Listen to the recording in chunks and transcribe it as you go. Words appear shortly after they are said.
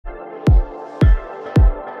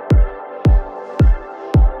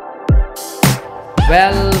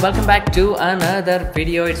Welcome back to another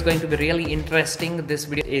video. It's going to be really interesting. This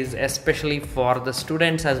video is especially for the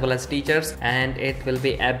students as well as teachers, and it will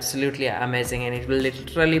be absolutely amazing, and it will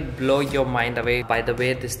literally blow your mind away by the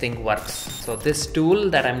way this thing works. So this tool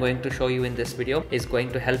that I'm going to show you in this video is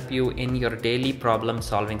going to help you in your daily problem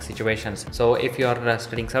solving situations. So if you're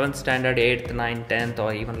studying 7th standard, 8th, 9th, 10th,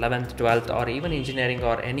 or even 11th, 12th, or even engineering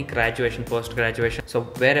or any graduation, post graduation, so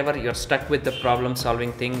wherever you're stuck with the problem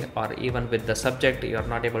solving thing, or even with the subject, you're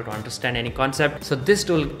not able to understand any concept, so this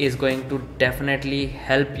tool is going to definitely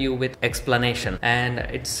help you with explanation, and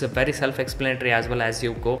it's very self-explanatory as well as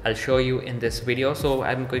you go. I'll show you in this video. So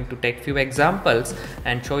I'm going to take few examples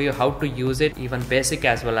and show you how to use it, even basic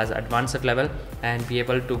as well as advanced level, and be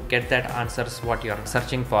able to get that answers what you're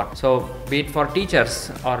searching for. So be it for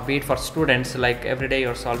teachers or be it for students, like every day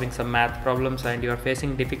you're solving some math problems and you're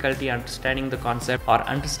facing difficulty understanding the concept or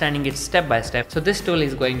understanding it step by step, so this tool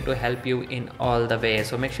is going to help you in all the way.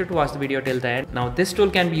 So make sure to watch the video till the end. Now this tool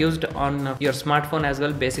can be used on your smartphone as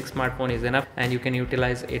well. Basic smartphone is enough, and you can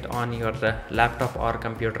utilize it on your laptop or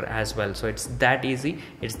computer as well. So it's that easy.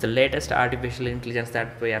 It's the latest artificial intelligence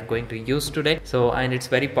that we are going to use today. So, and it's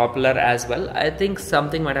very popular as well. I think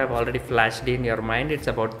something might have already flashed in your mind. It's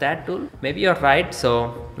about that tool. Maybe you're right.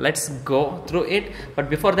 So let's go through it. But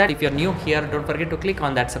before that, if you're new here, don't forget to click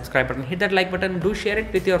on that subscribe button, hit that like button, do share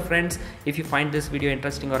it with your friends if you find this video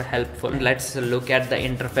interesting or helpful. Let's look at the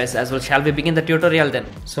interface as well. Shall we begin the tutorial then?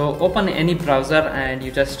 So open any browser and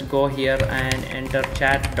you just go here and enter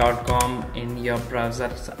chat.com in your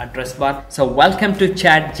browser's address bar. So welcome to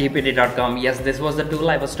chatgpt.com. Yes, this was the tool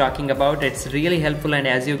I was talking about. It's really helpful, and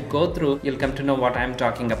as you go through, you'll come to know what I'm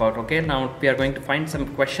talking about. Okay, now we are going to find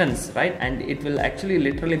some questions, right? And it will actually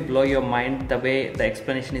literally blow your mind the way the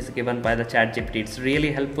explanation is given by the ChatGPT. It's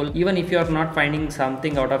really helpful. Even if you're not finding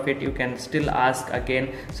something out of it, you can still ask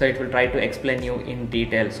again, so it will try to explain you in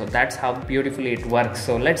detail. So that's how beautifully it works.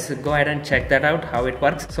 So let's go ahead and check that out, how it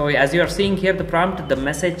works. So as you are seeing here, the prompt, the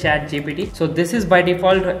message ChatGPT. So this is by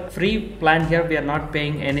default free plan here. We are not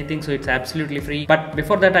paying anything, so it's absolutely free. But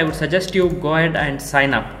before that, I would suggest you go ahead and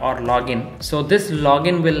sign up or log in. So this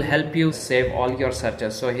login will help you save all your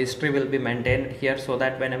searches. So history will be maintained here, so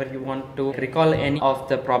that whenever you want to recall any of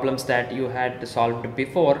the problems that you had solved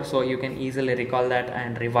before, so you can easily recall that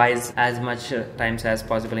and revise as much times as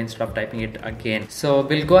possible instead of typing it again. So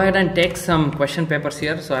we'll go ahead and take some question papers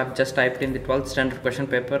here. So I've just typed in the 12th standard question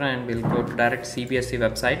paper, and we'll go to direct CBSE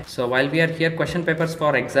website. So while we are here, question papers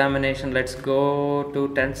for examination, let's go to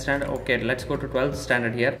 10th standard. Okay, let's go to 12th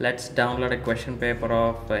standard here. Let's download a question paper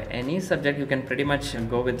of any subject. You can pretty much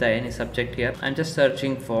go with the any subject here. I'm just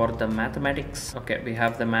searching for the mathematics. Okay, we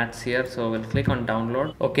have the maths here, so we'll click on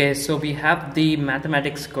download. Okay, so we have the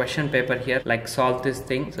mathematics question paper here, like solve this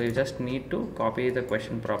thing. So you just need to copy the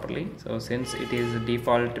question properly. So since it is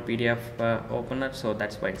default PDF opener, so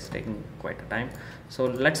that's why it's taking quite a time. So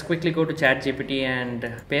let's quickly go to ChatGPT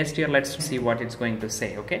and paste here. Let's see what it's going to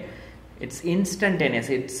say. Okay, it's instantaneous.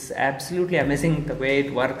 It's absolutely amazing the way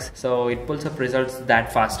it works. So it pulls up results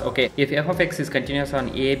that fast. Okay, if f of x is continuous on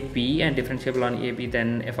a, b and differentiable on a, b,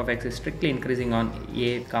 then f of x is strictly increasing on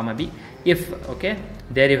a comma b. If, okay,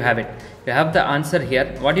 there you have it. You have the answer here.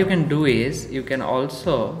 What you can do is you can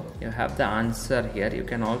also, you have the answer here. You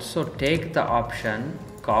can also take the option,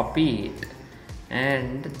 copy it,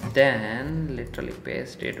 and then literally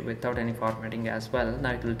paste it without any formatting as well.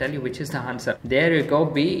 Now it will tell you which is the answer. There you go.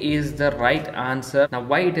 B is the right answer. Now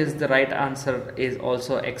why it is the right answer is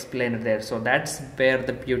also explained there. So that's where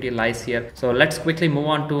the beauty lies here. So let's quickly move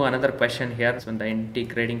on to another question here. So the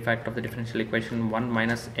integrating factor of the differential equation 1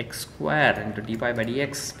 minus x square into dy by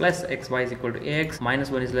dx plus xy is equal to ax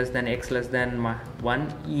minus 1 is less than x less than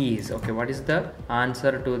 1 is. Okay, what is the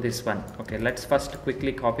answer to this one? Okay, let's first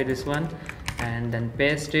quickly copy this one and then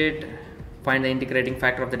paste it. Find the integrating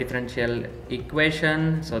factor of the differential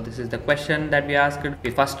equation. So this is the question that we asked.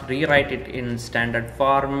 We first rewrite it in standard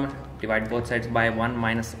form. Divide both sides by 1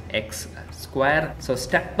 minus x square. So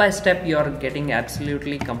step by step you are getting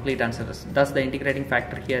absolutely complete answers. Thus the integrating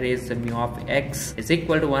factor here is mu of x is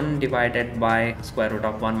equal to 1 divided by square root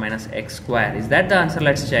of 1 minus x square. Is that the answer?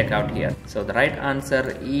 Let's check out here. So the right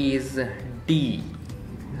answer is D.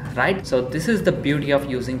 Right, so this is the beauty of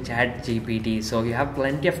using ChatGPT. So you have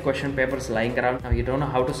plenty of question papers lying around. Now you don't know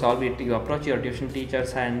how to solve it. You approach your tuition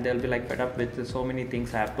teachers and they'll be like fed up with so many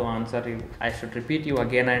things I have to answer. I should repeat you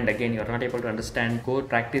again and again. You're not able to understand. Go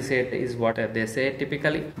practice it is what they say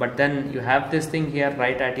typically. But then you have this thing here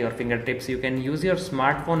right at your fingertips. You can use your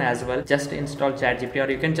smartphone as well. Just install ChatGPT,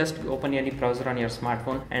 or you can just open any browser on your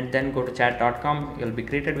smartphone and then go to chat.com. You'll be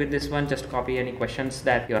greeted with this one. Just copy any questions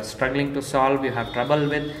that you are struggling to solve, you have trouble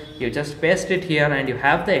with, you just paste it here and you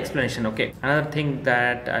have the explanation. Okay, another thing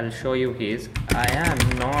that I'll show you is I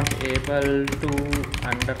am not able to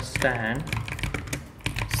understand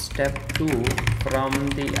step 2 from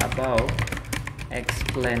the above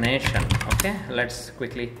explanation. Okay, let's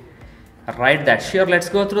quickly write that. Sure, let's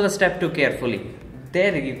go through the step 2 carefully.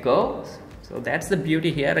 There you go. So that's the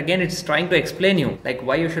beauty here. Again, it's trying to explain you like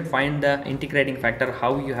why you should find the integrating factor,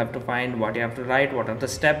 how you have to find, what you have to write, what are the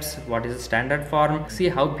steps, what is the standard form. See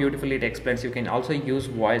how beautifully it explains. You can also use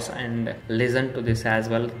voice and listen to this as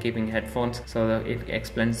well, keeping headphones, so that it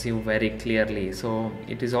explains you very clearly. So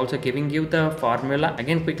it is also giving you the formula.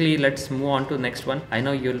 Again, quickly let's move on to the next one. I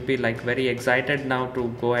know you'll be like very excited now to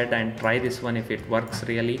go ahead and try this one if it works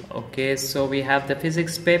really. Okay, so we have the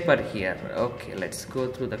physics paper here. Okay, let's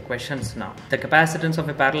go through the questions now. The capacitance of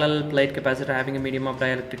a parallel plate capacitor having a medium of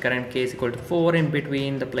dielectric current K is equal to 4. In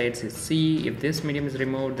between the plates is C. If this medium is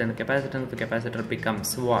removed, then the capacitance of the capacitor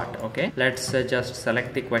becomes what? Okay, let's just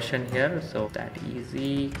select the question here. So that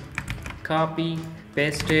easy. Copy,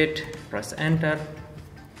 paste it, press enter.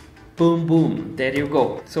 Boom, boom, there you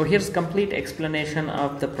go. So here's complete explanation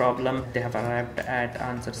of the problem. They have arrived at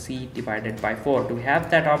answer C divided by 4. Do we have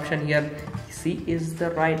that option here? C is the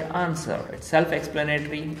right answer. It's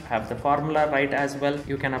self-explanatory. Have the formula right as well.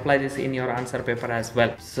 You can apply this in your answer paper as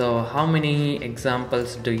well. So how many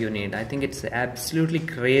examples do you need? I think it's absolutely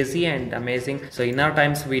crazy and amazing. So in our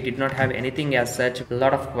times we did not have anything as such. A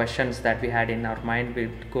lot of questions that we had in our mind,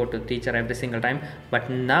 we'd go to teacher every single time. But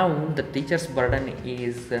now the teacher's burden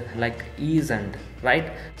is like eased,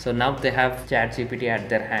 right? So now they have ChatGPT at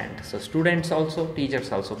their hand. So students also,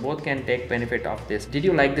 teachers also, both can take benefit of this. Did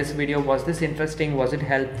you like this video? Was this interesting? Was it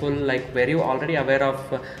helpful? Like, were you already aware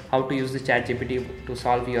of how to use the ChatGPT to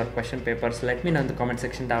solve your question papers? Let me know in the comment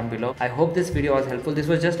section down below. I hope this video was helpful. This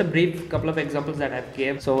was just a brief couple of examples that I've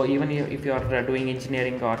gave. So even if you are doing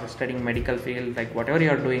engineering or studying medical field, like whatever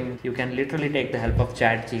you are doing, you can literally take the help of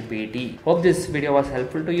ChatGPT. Hope this video was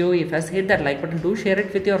helpful to you. If yes, hit that like button. Do share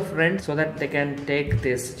it with your friends so that they can take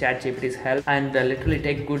this ChatGPT's help and literally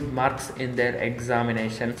take good marks in their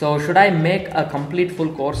examination. So should I make a complete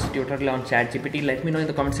full course tutorial on ChatGPT? Let me know in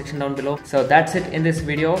the comment section down below. So that's it in this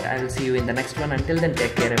video. I will see you in the next one. Until then,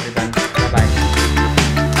 take care everyone. Bye bye.